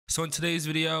So in today's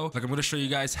video, I'm going to show you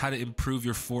guys how to improve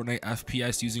your Fortnite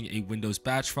FPS using a Windows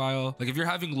batch file. If you're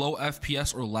having low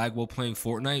FPS or lag while playing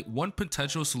Fortnite, one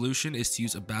potential solution is to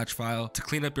use a batch file to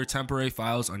clean up your temporary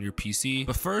files on your PC.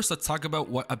 But first, let's talk about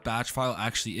what a batch file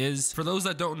actually is. For those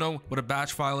that don't know what a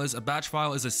batch file is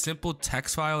a simple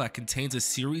text file that contains a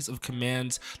series of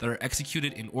commands that are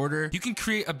executed in order. You can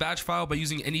create a batch file by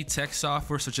using any text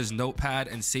software such as Notepad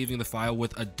and saving the file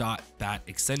with a .bat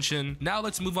extension. Now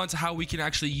let's move on to how we can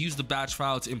actually use the batch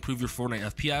file to improve your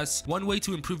Fortnite FPS. One way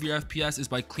to improve your FPS is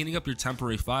by cleaning up your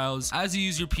temporary files. As you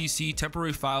use your PC,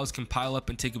 temporary files can pile up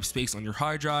and take up space on your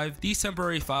hard drive. These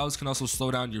temporary files can also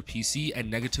slow down your PC and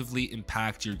negatively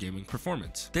impact your gaming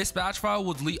performance. This batch file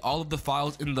will delete all of the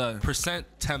files in the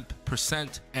 %temp,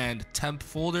 and temp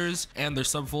folders and their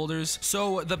subfolders.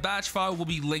 So the batch file will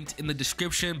be linked in the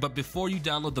description, but before you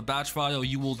download the batch file,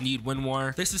 you will need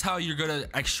WinRAR. This is how you're gonna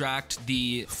extract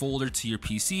the folder to your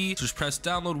PC. So just press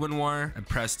download WinRAR and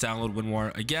press download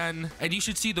WinRAR again. And you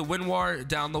should see the WinRAR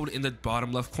download in the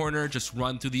bottom left corner. Just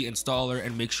run through the installer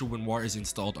and make sure WinRAR is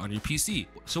installed on your PC.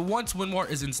 So once WinRAR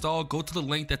is installed, go to the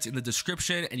link that's in the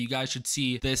description and you guys should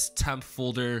see this temp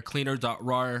folder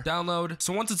cleaner.rar download.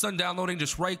 So once it's done downloading,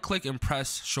 just right click and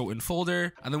press show in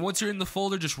folder. And then once you're in the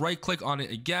folder, just right click on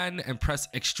it again and press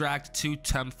extract to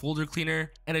temp folder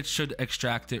cleaner. And it should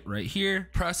extract it right here.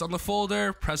 Press on the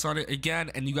folder, press on it again,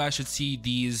 and you guys should see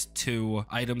these two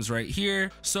items right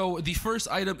here. So the first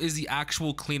item is the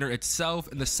actual cleaner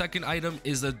itself, and the second item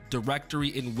is the directory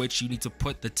in which you need to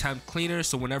put the temp cleaner.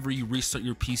 So whenever you restart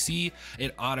your PC,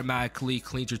 it automatically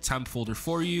cleans your temp folder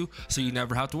for you, so you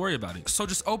never have to worry about it. So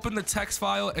just open the text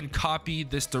file and copy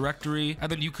this directory,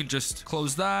 and then you can just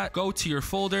close that, go to your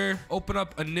folder, open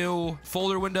up a new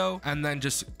folder window, and then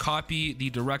just copy the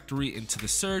directory into the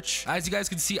search. As you guys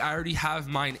can see, I already have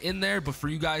mine in there, but for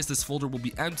you guys, this folder will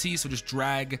be empty. So just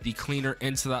drag the cleaner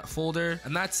into that folder,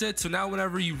 and that's it. So now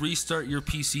whenever you restart your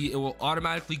PC, it will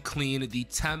automatically clean the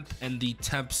temp and the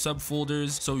temp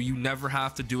subfolders, so you never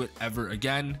have to do it ever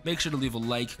again. Make sure to leave a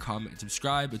like, comment, and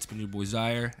subscribe. It's been your boy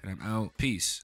Zaire, and I'm out. Peace.